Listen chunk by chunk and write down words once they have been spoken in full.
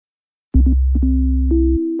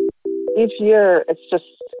each year it's just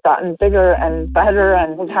gotten bigger and better,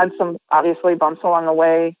 and we've had some obviously bumps along the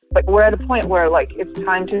way, but we're at a point where like it's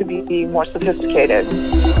time to be more sophisticated.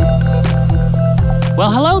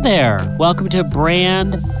 Well, hello there. Welcome to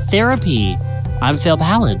Brand Therapy. I'm Phil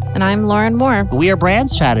Pallen. And I'm Lauren Moore. We are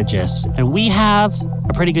brand strategists, and we have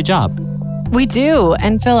a pretty good job. We do.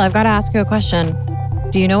 And Phil, I've got to ask you a question.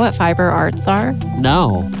 Do you know what fiber arts are?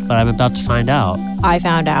 No, but I'm about to find out. I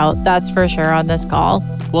found out, that's for sure, on this call.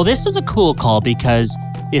 Well, this is a cool call because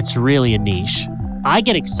it's really a niche. I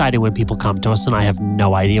get excited when people come to us and I have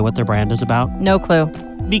no idea what their brand is about. No clue.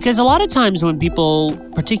 Because a lot of times when people,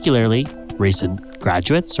 particularly recent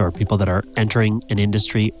graduates or people that are entering an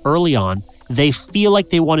industry early on, they feel like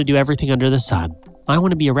they want to do everything under the sun. I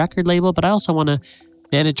want to be a record label, but I also want to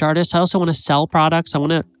manage artists. I also want to sell products. I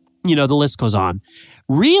want to, the list goes on.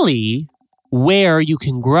 Really, where you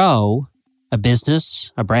can grow a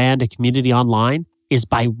business, a brand, a community online is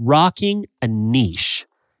by rocking a niche.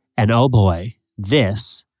 And oh boy,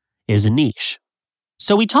 this is a niche.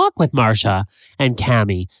 So we talk with Marsha and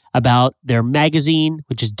Cami about their magazine,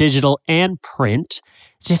 which is digital and print,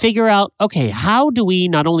 to figure out, okay, how do we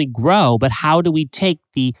not only grow, but how do we take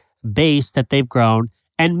the base that they've grown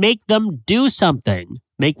and make them do something,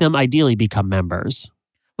 make them ideally become members?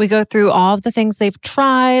 We go through all of the things they've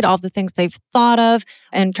tried, all of the things they've thought of,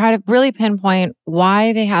 and try to really pinpoint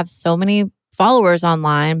why they have so many followers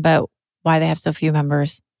online, but why they have so few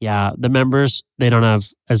members. Yeah, the members, they don't have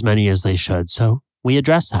as many as they should. So we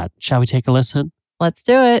address that. Shall we take a listen? Let's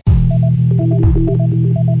do it.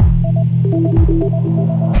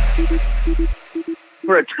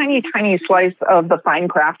 We're a tiny, tiny slice of the fine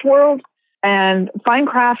craft world. And fine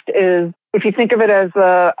craft is, if you think of it as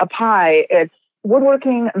a pie, it's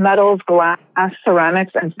woodworking, metals, glass,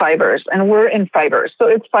 ceramics, and fibers. And we're in fibers. So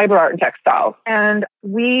it's fiber art and textiles. And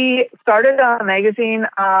we started a magazine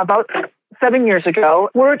about 7 years ago.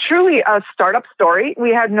 We're truly a startup story.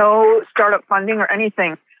 We had no startup funding or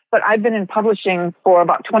anything. But I've been in publishing for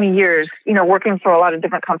about 20 years, working for a lot of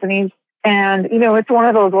different companies. And, it's one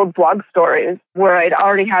of those old blog stories where I'd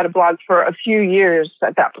already had a blog for a few years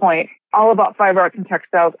at that point, all about fiber arts and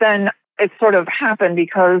textiles. Then it sort of happened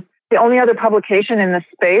because the only other publication in this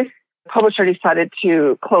space, the publisher decided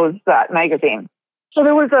to close that magazine. So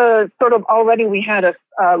there was we had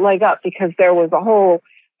a leg up because there was a whole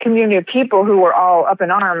community of people who were all up in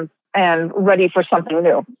arms and ready for something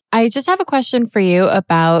new. I just have a question for you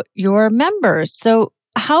about your members. So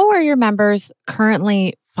how are your members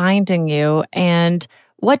currently finding you, and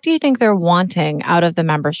what do you think they're wanting out of the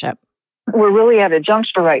membership? We're really at a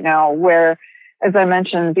juncture right now where, as I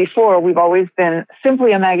mentioned before, we've always been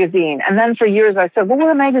simply a magazine. And then for years I said, well,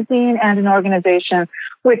 we're a magazine and an organization,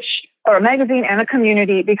 or a magazine and a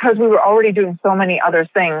community, because we were already doing so many other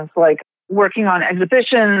things like working on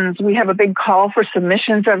exhibitions. We have a big call for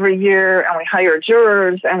submissions every year, and we hire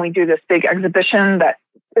jurors, and we do this big exhibition that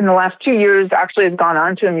in the last 2 years actually has gone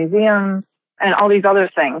on to a museum and all these other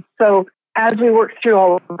things. So as we worked through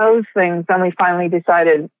all of those things, then we finally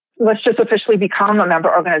decided, let's just officially become a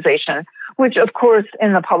member organization, which of course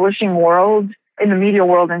in the publishing world, in the media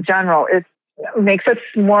world in general, it makes us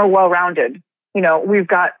more well-rounded. We've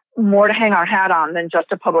got more to hang our hat on than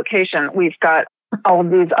just a publication. We've got all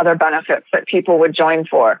of these other benefits that people would join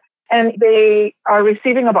for. And they are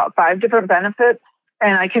receiving about 5 different benefits,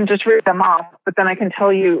 and I can just read them off, but then I can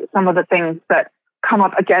tell you some of the things that come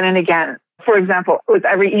up again and again. For example, with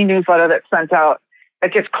every e-newsletter that's sent out,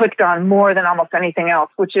 it gets clicked on more than almost anything else,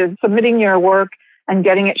 which is submitting your work and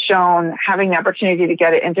getting it shown, having the opportunity to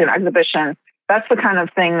get it into an exhibition. That's the kind of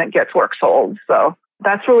thing that gets work sold. So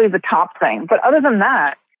that's really the top thing. But other than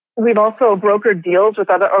that, we've also brokered deals with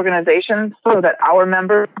other organizations so that our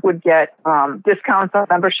members would get discounts on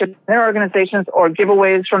membership in their organizations or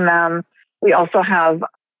giveaways from them. We also have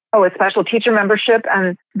a special teacher membership,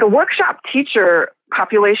 and the workshop teacher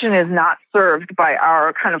population is not served by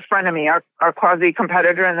our kind of frenemy, our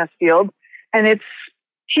quasi-competitor in this field. And it's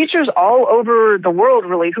teachers all over the world,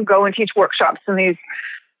 really, who go and teach workshops. And these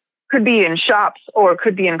could be in shops or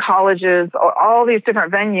could be in colleges or all these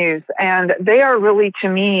different venues. And they are really, to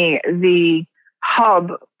me, the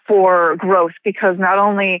hub for growth, because not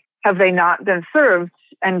only have they not been served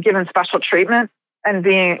and given special treatment and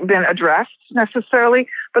been addressed necessarily,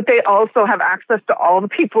 but they also have access to all the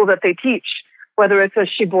people that they teach, whether it's a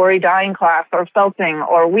shibori dyeing class or felting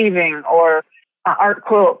or weaving or art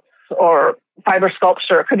quilts or fiber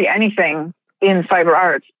sculpture. It could be anything in fiber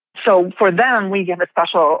arts. So for them, we give a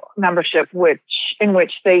special membership in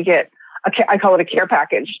which they get, I call it a care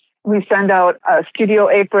package. We send out a studio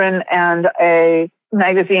apron and a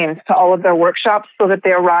magazines to all of their workshops so that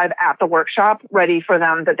they arrive at the workshop ready for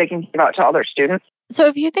them that they can give out to all their students. So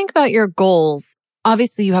if you think about your goals,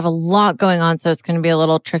 obviously you have a lot going on, so it's going to be a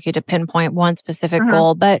little tricky to pinpoint one specific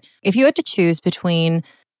goal. But if you had to choose between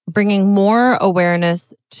bringing more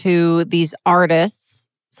awareness to these artists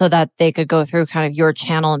so that they could go through kind of your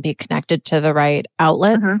channel and be connected to the right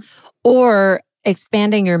outlets, or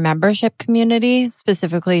expanding your membership community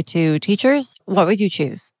specifically to teachers, what would you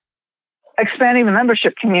choose? Expanding the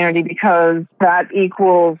membership community, because that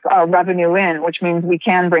equals revenue in, which means we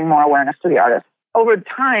can bring more awareness to the artists. Over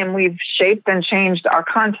time, we've shaped and changed our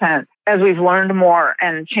content as we've learned more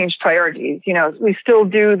and changed priorities. You know, we still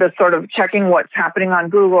do the sort of checking what's happening on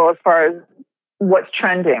Google as far as what's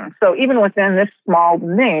trending. So even within this small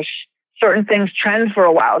niche, certain things trend for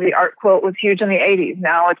a while. The art quilt was huge in the 80s.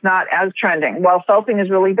 Now it's not as trending. Well, felting is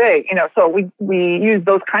really big. You know, so we use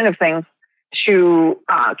those kind of things to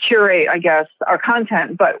curate, I guess, our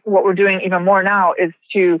content. But what we're doing even more now is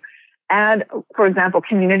to add, for example,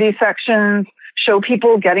 community sections, show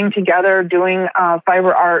people getting together, doing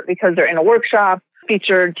fiber art because they're in a workshop,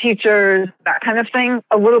 featured teachers, that kind of thing,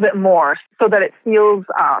 a little bit more so that it feels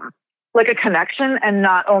like a connection and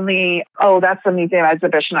not only, oh, that's a museum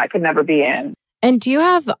exhibition I could never be in. And do you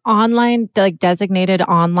have online, like designated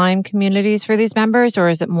online communities for these members, or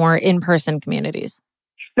is it more in-person communities?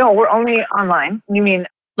 No, we're only online. You mean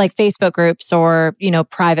like Facebook groups or, you know,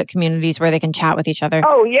 private communities where they can chat with each other?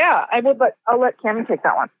 Oh, yeah. I'll let Cammie take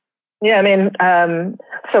that one. Yeah, I mean,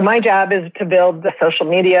 so my job is to build the social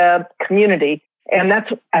media community. And that's,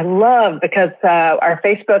 I love, because our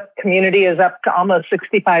Facebook community is up to almost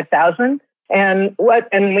 65,000. And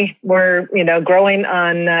we're, you know, growing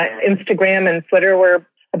on Instagram and Twitter. We're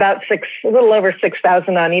about a little over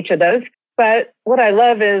 6,000 on each of those. But what I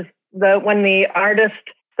love is when the artists,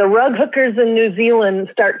 the rug hookers in New Zealand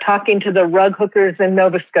start talking to the rug hookers in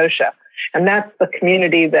Nova Scotia. And that's the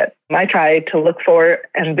community that I try to look for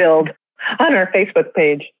and build on our Facebook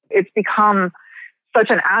page. It's become such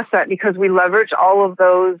an asset because we leverage all of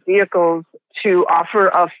those vehicles to offer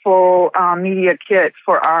a full media kit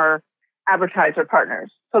for our advertiser partners.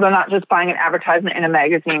 So they're not just buying an advertisement in a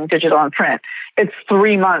magazine, digital and print. It's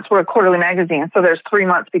 3 months. We're a quarterly magazine, so there's 3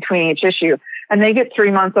 months between each issue. And they get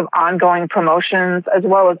 3 months of ongoing promotions as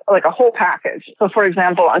well as like a whole package. So for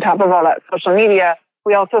example, on top of all that social media,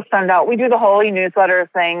 we also send out, we do the whole newsletter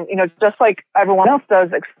thing, you know, just like everyone else does,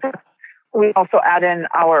 except we also add in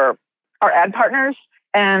our ad partners,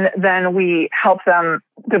 and then we help them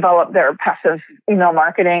develop their passive email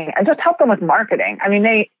marketing and just help them with marketing. I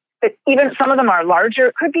mean, even some of them are larger.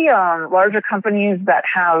 It could be larger companies that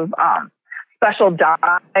have special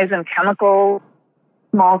dyes and chemicals,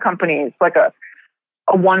 small companies like a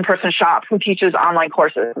one-person shop who teaches online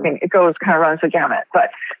courses. I mean, it kind of runs the gamut. But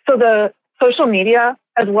so the social media,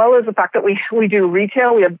 as well as the fact that we do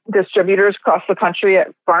retail, we have distributors across the country at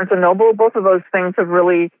Barnes & Noble. Both of those things have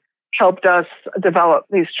really helped us develop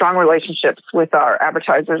these strong relationships with our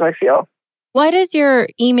advertisers, I feel. What is your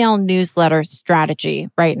email newsletter strategy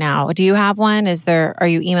right now? Do you have one? Are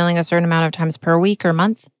you emailing a certain amount of times per week or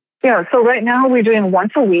month? Yeah, so right now we're doing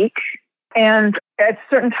once a week. And at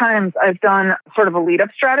certain times I've done sort of a lead-up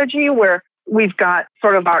strategy where we've got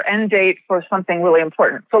sort of our end date for something really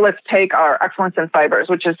important. So let's take our Excellence in Fibers,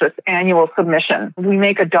 which is this annual submission. We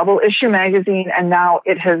make a double issue magazine, and now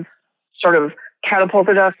it has sort of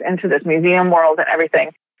catapulted us into this museum world and everything.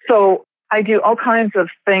 So I do all kinds of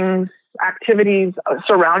things, activities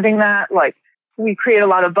surrounding that. Like we create a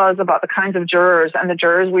lot of buzz about the kinds of jurors and the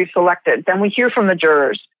jurors we've selected. Then we hear from the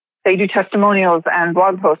jurors. They do testimonials and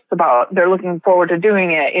blog posts about they're looking forward to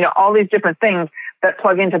doing it. You know, all these different things that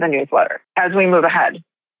plug into the newsletter as we move ahead.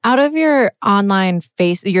 Out of your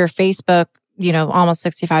your Facebook, you know, almost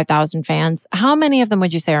 65,000 fans, how many of them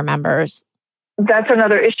would you say are members? That's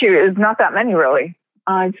another issue. Is not that many, really.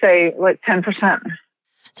 I'd say like 10%.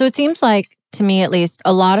 So it seems like, to me at least,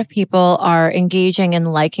 a lot of people are engaging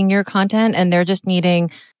and liking your content, and they're just needing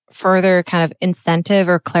further kind of incentive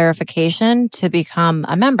or clarification to become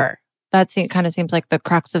a member. That kind of seems like the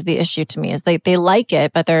crux of the issue to me, is they like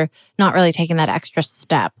it, but they're not really taking that extra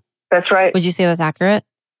step. That's right. Would you say that's accurate?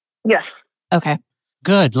 Yes. Okay.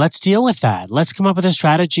 Good. Let's deal with that. Let's come up with a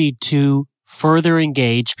strategy to further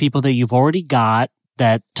engage people that you've already got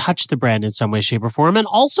that touch the brand in some way, shape, or form, and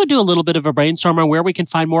also do a little bit of a brainstorm on where we can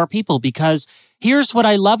find more people. Because here's what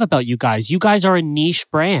I love about you guys. You guys are a niche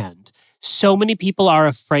brand. So many people are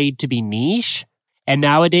afraid to be niche. And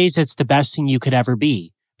nowadays, it's the best thing you could ever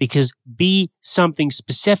be. Because be something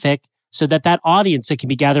specific so that that audience that can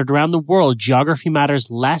be gathered around the world, geography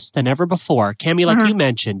matters less than ever before. Cami, like you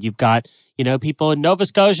mentioned, you've got, people in Nova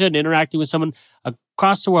Scotia and interacting with someone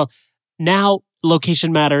across the world. Now,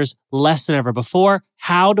 location matters less than ever before.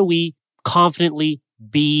 How do we confidently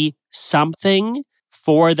be something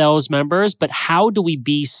for those members, but how do we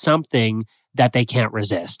be something that they can't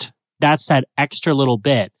resist? That's that extra little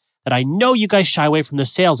bit that I know you guys shy away from the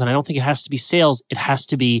sales, and I don't think it has to be sales. It has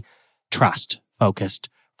to be trust focused.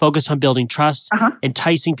 Focus on building trust,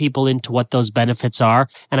 enticing people into what those benefits are.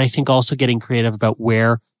 And I think also getting creative about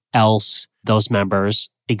where else those members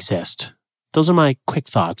exist. Those are my quick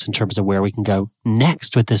thoughts in terms of where we can go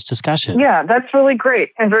next with this discussion. Yeah, that's really great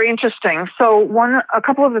and very interesting. So a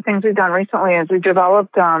couple of the things we've done recently is we've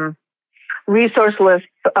developed resource lists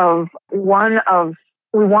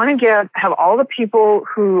we want to have all the people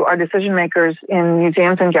who are decision makers in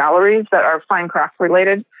museums and galleries that are fine craft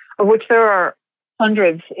related, of which there are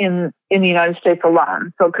hundreds in the United States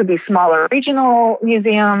alone. So it could be smaller regional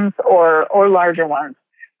museums or larger ones.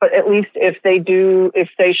 But at least if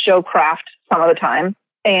they show craft some of the time,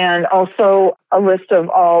 and also a list of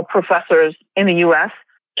all professors in the U.S.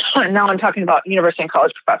 Now I'm talking about university and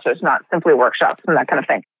college professors, not simply workshops and that kind of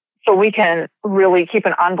thing. So we can really keep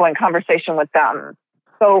an ongoing conversation with them.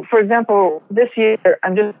 So, for example, this year,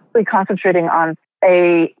 I'm just really concentrating on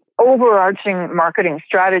a overarching marketing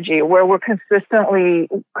strategy where we're consistently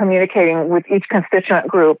communicating with each constituent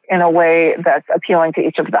group in a way that's appealing to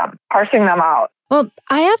each of them, parsing them out. Well,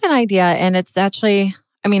 I have an idea, and it's actually,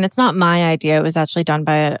 it's not my idea. It was actually done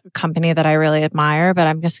by a company that I really admire, but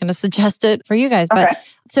I'm just going to suggest it for you guys. Okay. But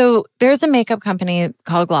so there's a makeup company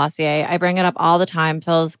called Glossier. I bring it up all the time.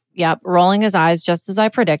 Phil's, rolling his eyes just as I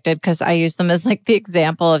predicted, because I use them as like the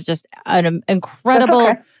example of just an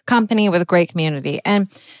incredible company with a great community.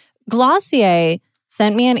 And Glossier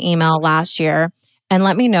sent me an email last year and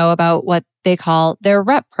let me know about what they call their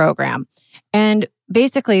rep program. And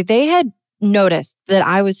basically they had noticed that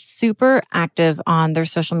I was super active on their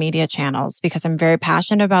social media channels because I'm very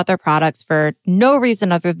passionate about their products for no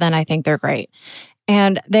reason other than I think they're great.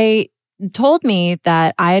 And they told me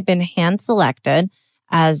that I had been hand selected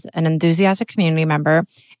as an enthusiastic community member,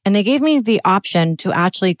 and they gave me the option to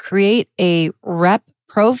actually create a rep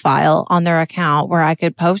profile on their account where I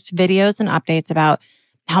could post videos and updates about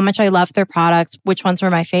how much I loved their products, which ones were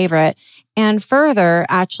my favorite, and further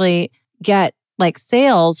actually get like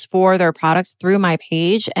sales for their products through my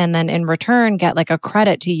page, and then in return get like a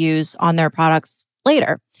credit to use on their products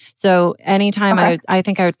later. So anytime I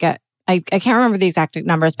think I would get, I can't remember the exact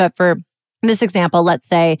numbers, but for this example, let's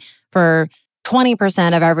say for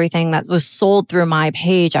 20% of everything that was sold through my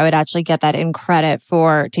page, I would actually get that in credit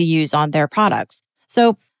to use on their products.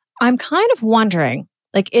 So I'm kind of wondering,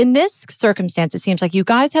 like in this circumstance, it seems like you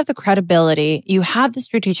guys have the credibility, you have the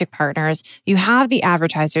strategic partners, you have the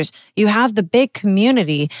advertisers, you have the big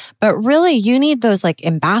community, but really you need those like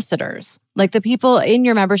ambassadors, like the people in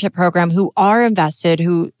your membership program who are invested,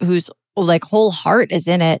 whose like whole heart is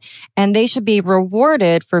in it, and they should be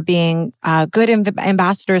rewarded for being good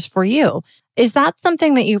ambassadors for you. Is that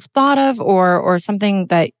something that you've thought of or something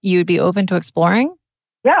that you'd be open to exploring?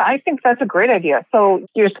 Yeah, I think that's a great idea. So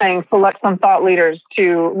you're saying select some thought leaders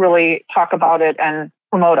to really talk about it and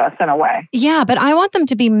promote us in a way. Yeah, but I want them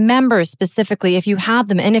to be members specifically if you have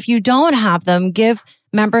them. And if you don't have them, give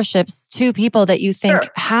memberships to people that you think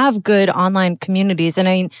have good online communities.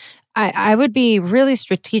 And I would be really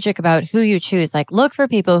strategic about who you choose. Like look for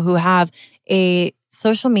people who have a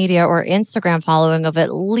social media or Instagram following of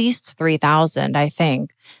at least 3,000, I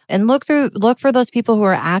think. And look for those people who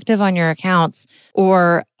are active on your accounts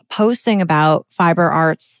or posting about fiber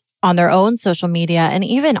arts on their own social media, and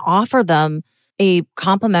even offer them a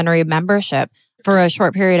complimentary membership for a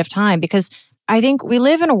short period of time. Because I think we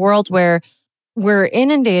live in a world where we're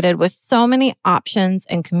inundated with so many options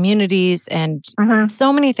and communities and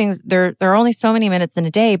so many things. There are only so many minutes in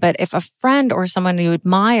a day. But if a friend or someone you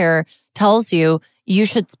admire tells you you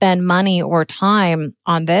should spend money or time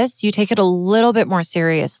on this, you take it a little bit more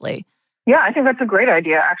seriously. Yeah, I think that's a great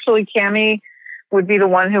idea. Actually, Cami would be the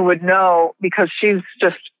one who would know because she's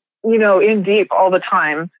just, in deep all the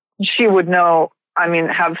time. She would know,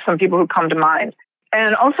 have some people who come to mind.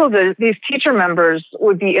 And also these teacher members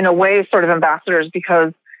would be in a way sort of ambassadors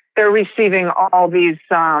because they're receiving all these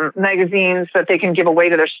magazines that they can give away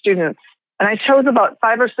to their students. And I chose about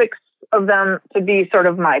 5 or 6 of them to be sort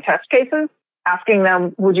of my test cases, asking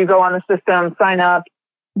them, would you go on the system, sign up?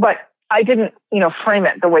 But I didn't, frame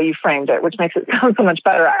it the way you framed it, which makes it sound so much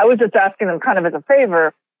better. I was just asking them kind of as a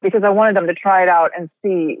favor, because I wanted them to try it out and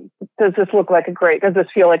see, does this feel like a great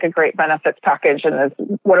benefits package? And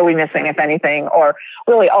what are we missing, if anything? Or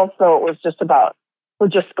really also it was just about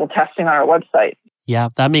logistical testing on our website. Yeah,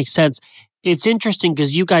 that makes sense. It's interesting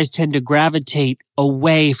because you guys tend to gravitate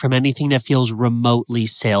away from anything that feels remotely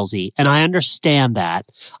salesy. And I understand that.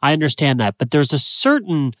 But there's a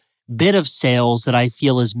certain bit of sales that I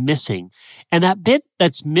feel is missing. And that bit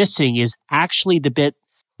that's missing is actually the bit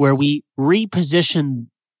where we reposition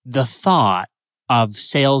the thought of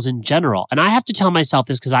sales in general. And I have to tell myself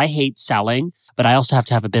this because I hate selling, but I also have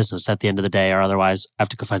to have a business at the end of the day, or otherwise I have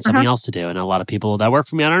to go find something else to do. And a lot of people that work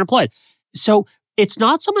for me are unemployed. So it's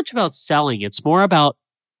not so much about selling. It's more about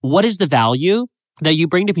what is the value that you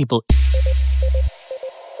bring to people.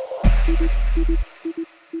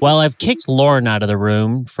 Well, I've kicked Lauren out of the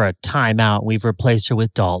room for a timeout. We've replaced her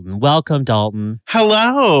with Dalton. Welcome, Dalton.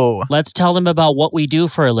 Hello. Let's tell them about what we do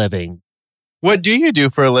for a living. What do you do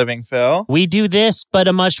for a living, Phil? We do this, but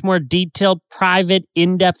a much more detailed, private,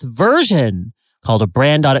 in-depth version called a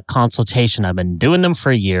brand audit consultation. I've been doing them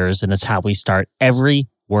for years, and it's how we start every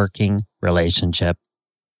working relationship.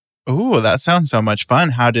 Ooh, that sounds so much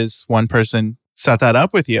fun. How does one person set that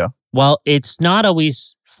up with you? Well, it's not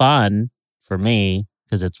always fun for me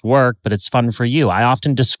because it's work, but it's fun for you. I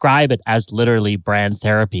often describe it as literally brand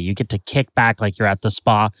therapy. You get to kick back like you're at the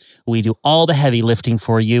spa. We do all the heavy lifting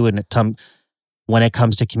for you, and when it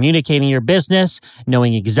comes to communicating your business,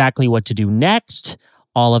 knowing exactly what to do next,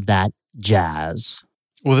 all of that jazz.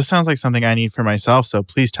 Well, this sounds like something I need for myself, so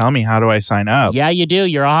please tell me, how do I sign up? Yeah, you do.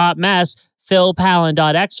 You're a hot mess.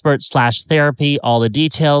 philpallen.expert/therapy. All the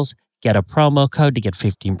details. Get a promo code to get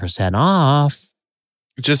 15% off.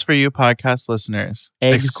 Just for you podcast listeners.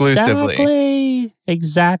 Exclusively.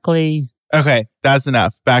 Exactly. Okay, that's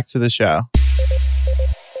enough. Back to the show.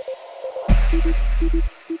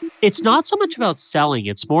 It's not so much about selling.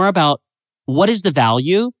 It's more about what is the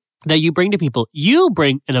value that you bring to people. You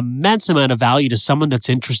bring an immense amount of value to someone that's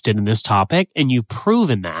interested in this topic, and you've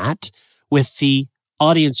proven that with the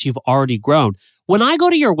audience you've already grown. When I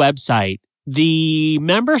go to your website, the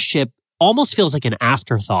membership almost feels like an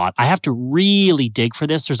afterthought. I have to really dig for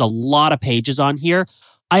this. There's a lot of pages on here.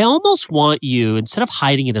 I almost want you, instead of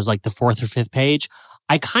hiding it as like the 4th or 5th page,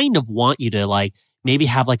 I kind of want you to like maybe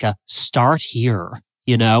have like a start here,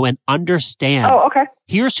 and understand. Oh, okay.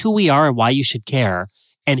 Here's who we are and why you should care.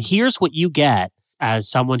 And here's what you get as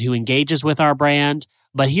someone who engages with our brand.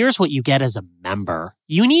 But here's what you get as a member.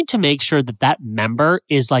 You need to make sure that member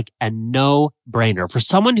is like a no-brainer. For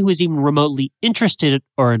someone who is even remotely interested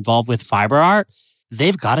or involved with fiber art,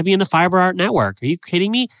 they've got to be in the Fiber Art Network. Are you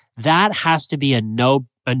kidding me? That has to be a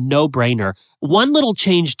no-brainer. One little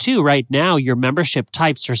change too, right now, your membership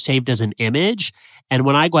types are saved as an image. And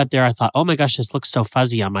when I went there, I thought, oh my gosh, this looks so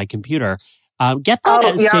fuzzy on my computer. Get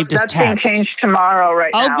that saved as text. That's being changed tomorrow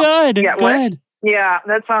right now. Oh, good. Yeah, good. Yeah,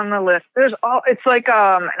 that's on the list. It's like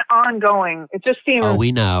an ongoing. It just seems. Oh,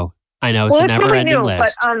 we know. I know it's a never-ending really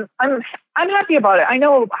list. But I'm happy about it. I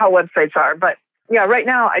know how websites are, but yeah, right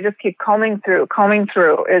now I just keep combing through.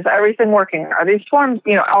 Is everything working? Are these forms?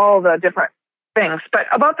 All the different things. But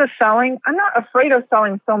about the selling, I'm not afraid of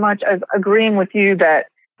selling so much as agreeing with you that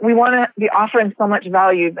we want to be offering so much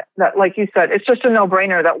value that, like you said, it's just a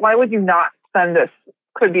no-brainer. That why would you not spend this?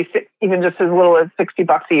 Could be even just as little as $60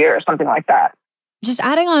 a year or something like that. Just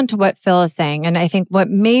adding on to what Phil is saying, and I think what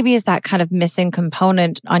maybe is that kind of missing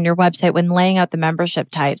component on your website when laying out the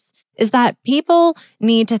membership types is that people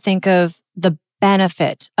need to think of the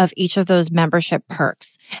benefit of each of those membership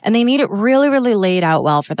perks. And they need it really, really laid out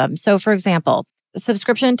well for them. So for example,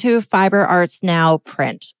 subscription to Fiber Arts Now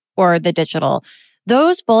print or the digital.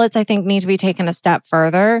 Those bullets, I think, need to be taken a step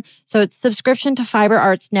further. So it's subscription to Fiber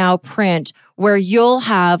Arts Now print, where you'll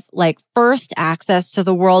have like first access to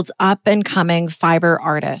the world's up and coming fiber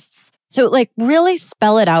artists. So like really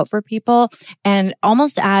spell it out for people and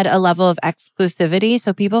almost add a level of exclusivity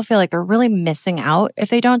so people feel like they're really missing out if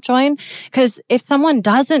they don't join. Because if someone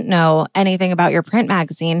doesn't know anything about your print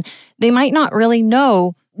magazine, they might not really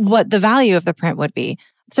know what the value of the print would be.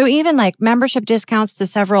 So even like membership discounts to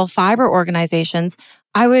several fiber organizations,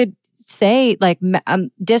 I would say like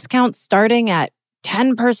discounts starting at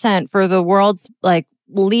 10% for the world's like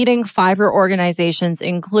leading fiber organizations,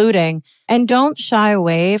 including, and don't shy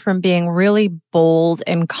away from being really bold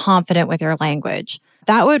and confident with your language.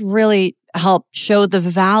 That would really help show the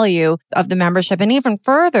value of the membership. And even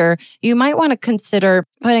further, you might want to consider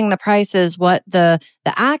putting the prices what the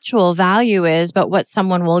actual value is, but what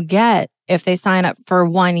someone will get if they sign up for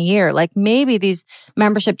 1 year. Like maybe these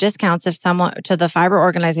membership discounts, if someone to the fiber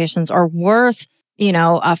organizations are worth,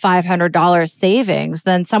 a $500 savings,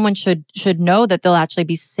 then someone should know that they'll actually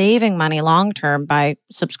be saving money long term by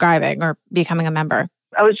subscribing or becoming a member.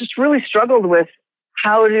 I was just really struggled with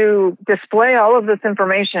how to display all of this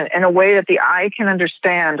information in a way that the eye can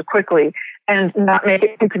understand quickly and not make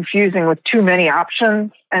it too confusing with too many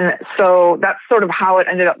options. And so that's sort of how it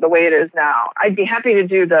ended up the way it is now. I'd be happy to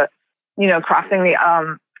do the, crossing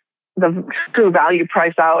the true value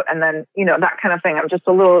price out and then, that kind of thing. I'm just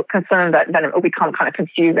a little concerned that then it will become kind of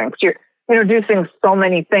confusing because you're introducing so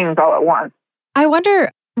many things all at once. I wonder,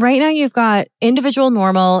 right now you've got individual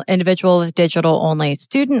normal, individual with digital only,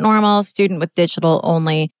 student normal, student with digital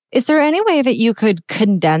only. Is there any way that you could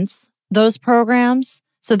condense those programs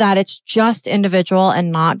so that it's just individual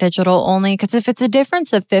and not digital only? Because if it's a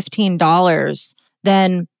difference of $15,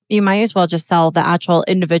 then you might as well just sell the actual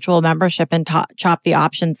individual membership and chop the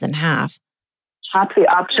options in half. Chop the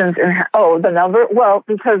options in half. Oh, the number? Well,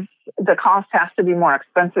 because the cost has to be more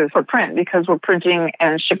expensive for print because we're printing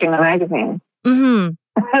and shipping a magazine. Mm-hmm.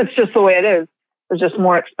 That's just the way it is. There's just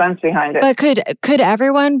more expense behind it. But could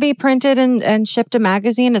everyone be printed and shipped a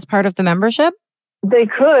magazine as part of the membership? They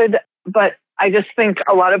could, but I just think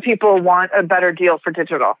a lot of people want a better deal for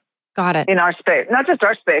digital. Got it. In our space. Not just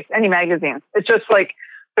our space, any magazine. It's just like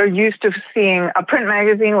they're used to seeing a print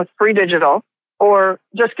magazine with free digital or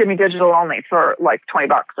just give me digital only for like $20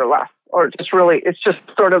 or less. Or just really, it's just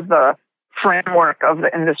sort of the framework of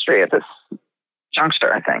the industry at this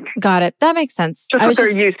juncture, I think. Got it. That makes sense. Just what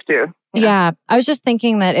they're used to. Yeah. I was just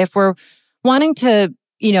thinking that if we're wanting to,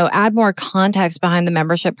 add more context behind the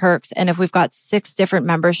membership perks, and if we've got 6 different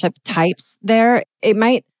membership types there, it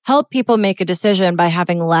might help people make a decision by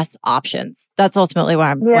having less options. That's ultimately what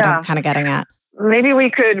I'm kind of getting at. Maybe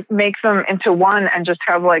we could make them into one and just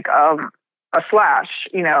have like a slash,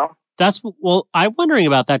 I'm wondering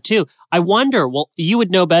about that too. I wonder, you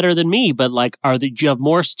would know better than me, but like, do you have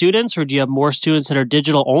more students or do you have more students that are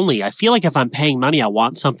digital only? I feel like if I'm paying money, I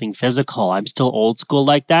want something physical. I'm still old school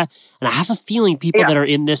like that. And I have a feeling people that are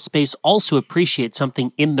in this space also appreciate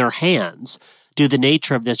something in their hands due to the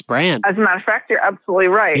nature of this brand. As a matter of fact, you're absolutely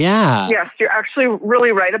right. Yeah. Yes, you're actually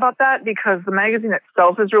really right about that because the magazine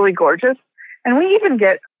itself is really gorgeous. And we even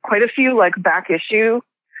get quite a few like back issue.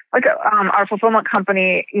 Like our fulfillment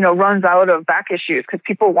company, runs out of back issues because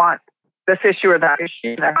people want this issue or that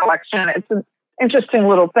issue in their collection. It's an interesting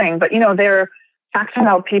little thing, but they're taxing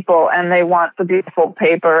out people and they want the beautiful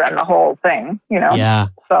paper and the whole thing. Yeah.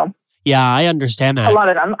 So yeah, I understand that. A lot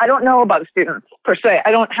of them. I don't know about students per se.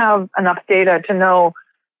 I don't have enough data to know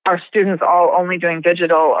are students all only doing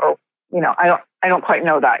digital or I don't quite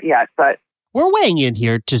know that yet, but. We're weighing in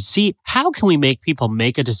here to see how can we make people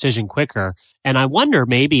make a decision quicker. And I wonder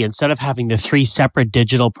maybe instead of having the 3 separate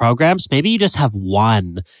digital programs, maybe you just have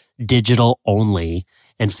one digital only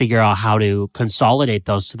and figure out how to consolidate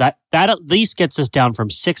those. So that at least gets us down from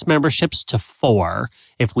 6 memberships to 4.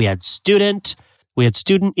 If we had student,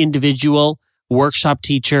 individual, workshop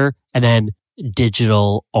teacher, and then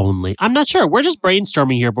digital only. I'm not sure. We're just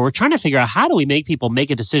brainstorming here, but we're trying to figure out how do we make people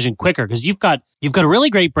make a decision quicker? Because you've got a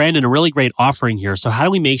really great brand and a really great offering here. So how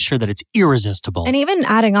do we make sure that it's irresistible? And even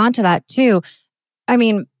adding on to that too, I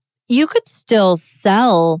mean, you could still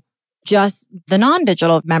sell just the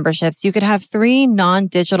non-digital memberships. You could have 3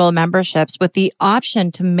 non-digital memberships with the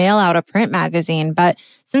option to mail out a print magazine. But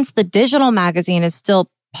since the digital magazine is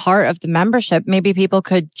still part of the membership, maybe people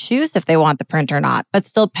could choose if they want the print or not, but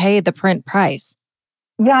still pay the print price.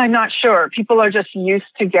 Yeah, I'm not sure. People are just used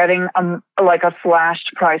to getting like a slashed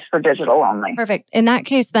price for digital only. Perfect. In that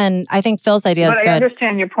case, then I think Phil's idea is good. But I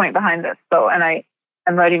understand your point behind this, though, and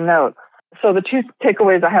I'm writing notes. So the 2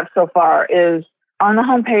 takeaways I have so far is on the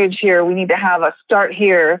homepage here, we need to have a start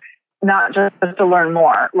here, not just to learn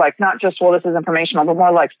more, like not just, this is informational, but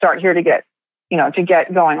more like start here to get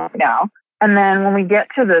going right now. And then when we get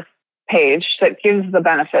to this page that gives the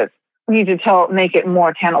benefits, we need to make it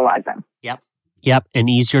more tantalizing. Yep. And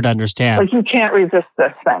easier to understand. Like you can't resist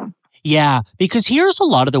this thing. Yeah. Because here's a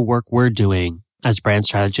lot of the work we're doing as brand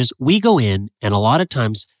strategists. We go in and a lot of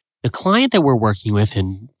times the client that we're working with,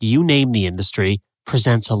 and you name the industry,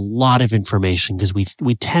 presents a lot of information because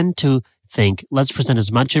we tend to think, let's present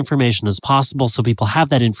as much information as possible so people have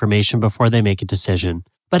that information before they make a decision.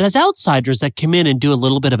 But as outsiders that come in and do a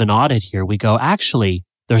little bit of an audit here, we go, actually,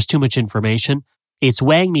 there's too much information. It's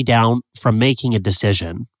weighing me down from making a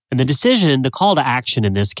decision. And the call to action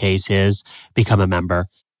in this case is become a member.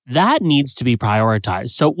 That needs to be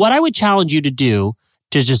prioritized. So what I would challenge you to do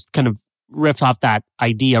to just kind of riff off that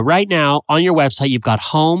idea right now on your website, you've got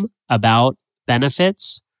home, about,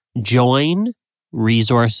 benefits, join,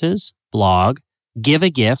 resources, blog, give a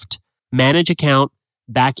gift, manage account,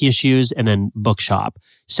 back issues, and then bookshop.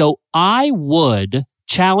 So I would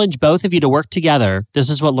challenge both of you to work together. This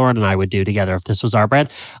is what Lauren and I would do together if this was our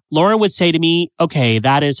brand. Lauren would say to me, okay,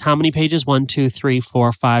 that is how many pages? 1, 2, 3,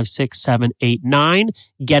 4, 5, 6, 7, 8, 9.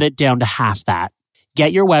 Get it down to half that.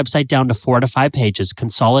 Get your website down to 4 to 5 pages.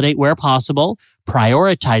 Consolidate where possible.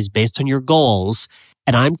 Prioritize based on your goals.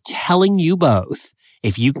 And I'm telling you both,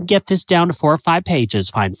 if you can get this down to 4 or 5 pages,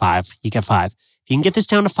 fine, 5, you get 5. If you can get this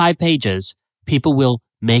down to 5 pages, people will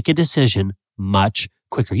make a decision much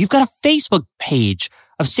quicker. You've got a Facebook page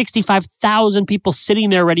of 65,000 people sitting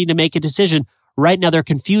there ready to make a decision. Right now, they're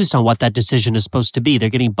confused on what that decision is supposed to be. They're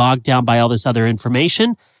getting bogged down by all this other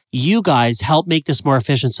information. You guys help make this more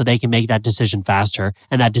efficient so they can make that decision faster.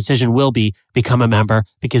 And that decision will be become a member,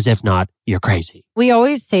 because if not, you're crazy. We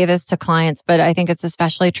always say this to clients, but I think it's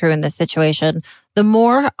especially true in this situation. The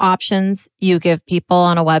more options you give people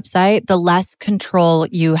on a website, the less control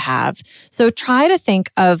you have. So try to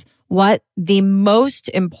think of what the most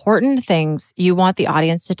important things you want the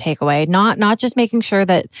audience to take away, not just making sure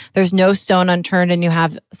that there's no stone unturned and you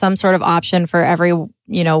have some sort of option for every,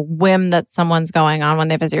 whim that someone's going on when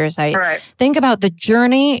they visit your site. Right. Think about the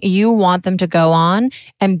journey you want them to go on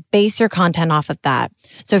and base your content off of that.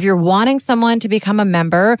 So if you're wanting someone to become a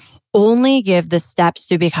member, only give the steps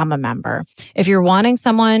to become a member. If you're wanting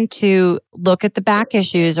someone to look at the back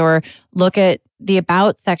issues or look at the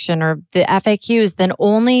about section or the FAQs, then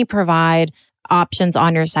only provide options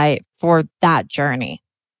on your site for that journey.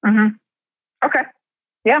 Mm-hmm. Okay.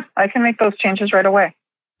 Yeah, I can make those changes right away.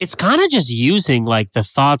 It's kind of just using like the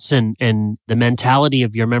thoughts and the mentality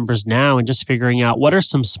of your members now and just figuring out what are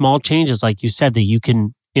some small changes, like you said, that you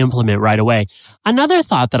can implement right away. Another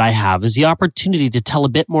thought that I have is the opportunity to tell a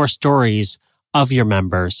bit more stories of your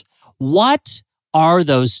members. What are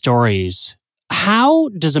those stories? How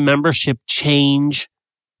does a membership change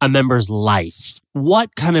a member's life?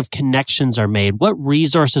 What kind of connections are made? What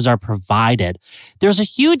resources are provided? There's a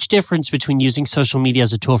huge difference between using social media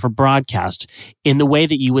as a tool for broadcast in the way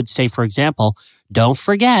that you would say, for example, don't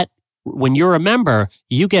forget, when you're a member,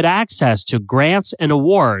 you get access to grants and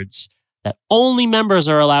awards that only members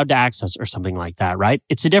are allowed to access or something like that, right?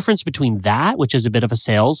 It's a difference between that, which is a bit of a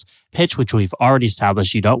sales pitch, which we've already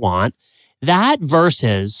established you don't want, that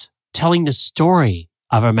versus telling the story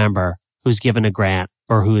of a member who's given a grant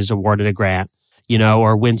or who is awarded a grant,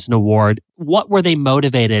 or wins an award. What were they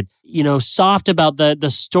motivated? Soft about the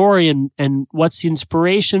story and what's the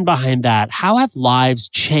inspiration behind that? How have lives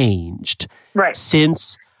changed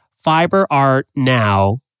since Fiber Art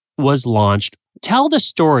Now was launched? Tell the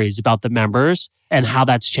stories about the members and how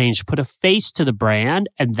that's changed. Put a face to the brand,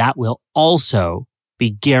 and that will also be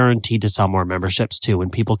guaranteed to sell more memberships too, when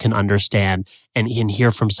people can understand and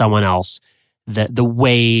hear from someone else the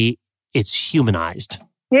way it's humanized.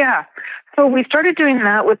 Yeah. So we started doing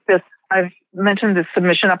that with this, I've mentioned this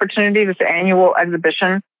submission opportunity, this annual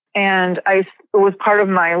exhibition. And it was part of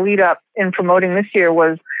my lead up in promoting this year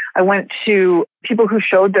was I went to people who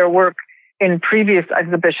showed their work in previous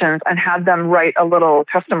exhibitions and had them write a little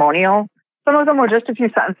testimonial. Some of them were just a few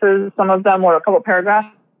sentences. Some of them were a couple paragraphs.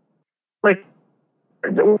 Like,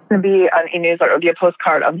 it was going to be an e-newsletter, it would be a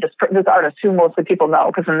postcard of this artist who mostly people know,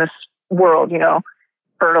 because in this world,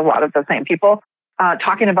 heard a lot of the same people.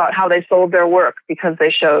 Talking about how they sold their work because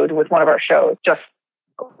they showed with one of our shows just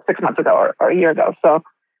 6 months ago or a year ago. So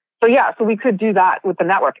we could do that with the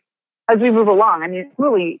network as we move along. I mean, it's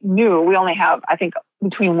really new. We only have, I think,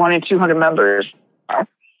 between 100 and 200 members,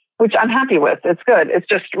 which I'm happy with. It's good. It's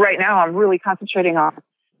just right now I'm really concentrating on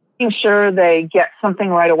making sure they get something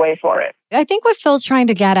right away for it. I think what Phil's trying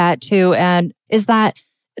to get at too, and is that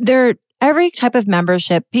every type of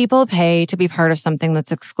membership, people pay to be part of something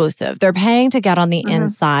that's exclusive. They're paying to get on the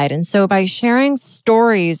inside. And so by sharing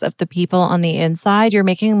stories of the people on the inside, you're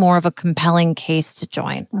making more of a compelling case to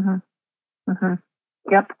join.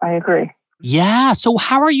 Yep, I agree. Yeah. So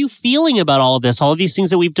how are you feeling about all of this, all of these things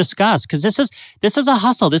that we've discussed? Because this is a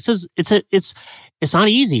hustle. It's not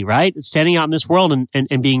easy, right? It's standing out in this world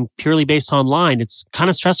and being purely based online. It's kind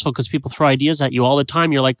of stressful because people throw ideas at you all the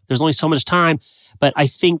time. You're like, there's only so much time. But I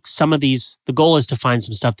think some of these, the goal is to find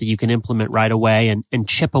some stuff that you can implement right away and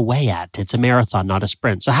chip away at. It's a marathon, not a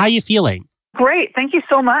sprint. So how are you feeling? Great. Thank you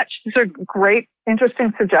so much. These are great,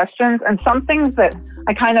 interesting suggestions, and some things that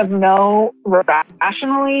I kind of know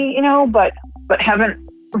rationally, but haven't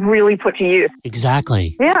really put to use.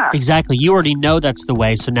 Exactly. Yeah. Exactly. You already know that's the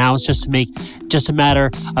way. So now it's just a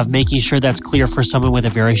matter of making sure that's clear for someone with a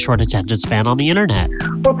very short attention span on the internet.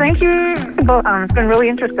 Well, thank you both. It's been really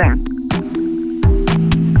interesting.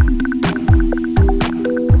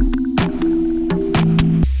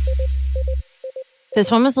 This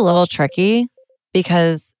one was a little tricky.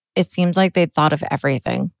 because it seems like they'd thought of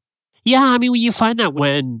everything. Yeah, I mean, you find that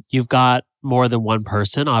when you've got more than one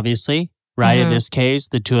person, obviously, right? In this case,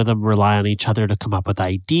 the two of them rely on each other to come up with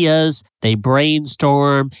ideas. They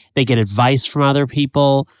brainstorm. They get advice from other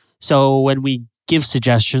people. So when we give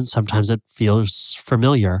suggestions, sometimes it feels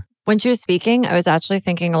familiar. When she was speaking, I was actually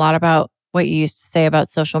thinking a lot about what you used to say about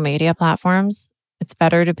social media platforms. It's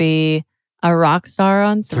better to be a rock star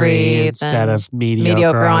on 3 instead than of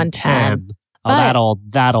mediocre on 10. Oh,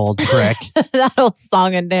 that old trick. That old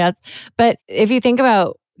song and dance. But if you think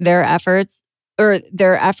about their efforts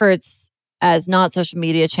as not social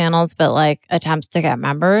media channels, but like attempts to get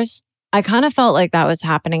members, I kind of felt like that was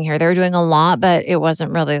happening here. They were doing a lot, but it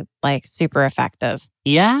wasn't really like super effective.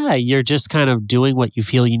 Yeah, you're just kind of doing what you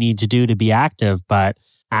feel you need to do to be active. But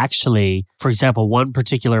actually, for example, one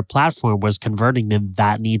particular platform was converting them.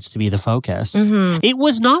 That needs to be the focus. It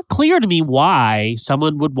was not clear to me why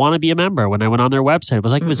someone would want to be a member when I went on their website. It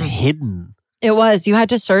was like it was hidden. It was. You had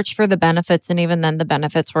to search for the benefits, and even then the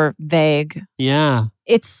benefits were vague. Yeah.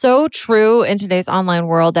 It's so true in today's online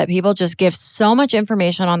world that people just give so much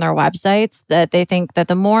information on their websites that they think that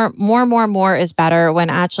the more is better, when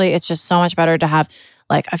actually it's just so much better to have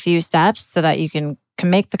like a few steps so that you can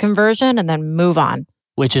make the conversion and then move on.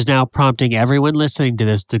 Which is now prompting everyone listening to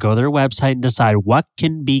this to go to their website and decide what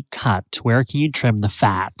can be cut. Where can you trim the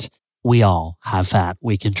fat? We all have fat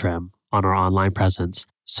we can trim on our online presence.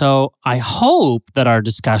 So I hope that our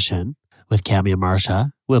discussion with Cami and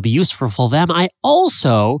Marsha will be useful for them. I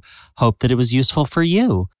also hope that it was useful for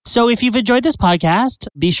you. So if you've enjoyed this podcast,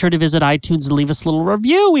 be sure to visit iTunes and leave us a little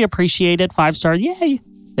review. We appreciate it. 5-star, yay.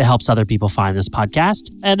 It helps other people find this podcast.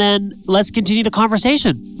 And then let's continue the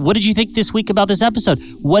conversation. What did you think this week about this episode?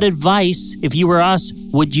 What advice, if you were us,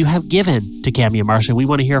 would you have given to Cami and Marsha? We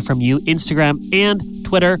want to hear from you. Instagram and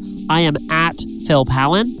Twitter. I am at Phil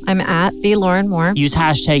Pallen. I'm at the Lauren Moore. Use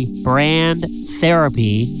hashtag brand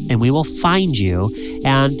therapy and we will find you.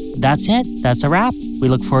 And that's it. That's a wrap. We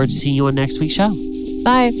look forward to seeing you on next week's show.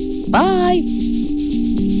 Bye. Bye.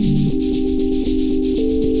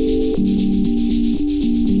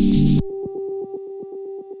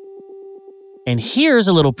 And here's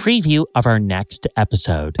a little preview of our next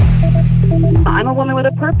episode. I'm a woman with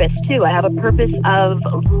a purpose, too. I have a purpose of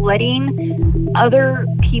letting other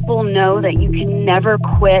people know that you can never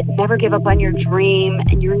quit, never give up on your dream,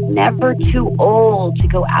 and you're never too old to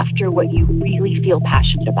go after what you really feel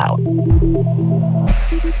passionate about.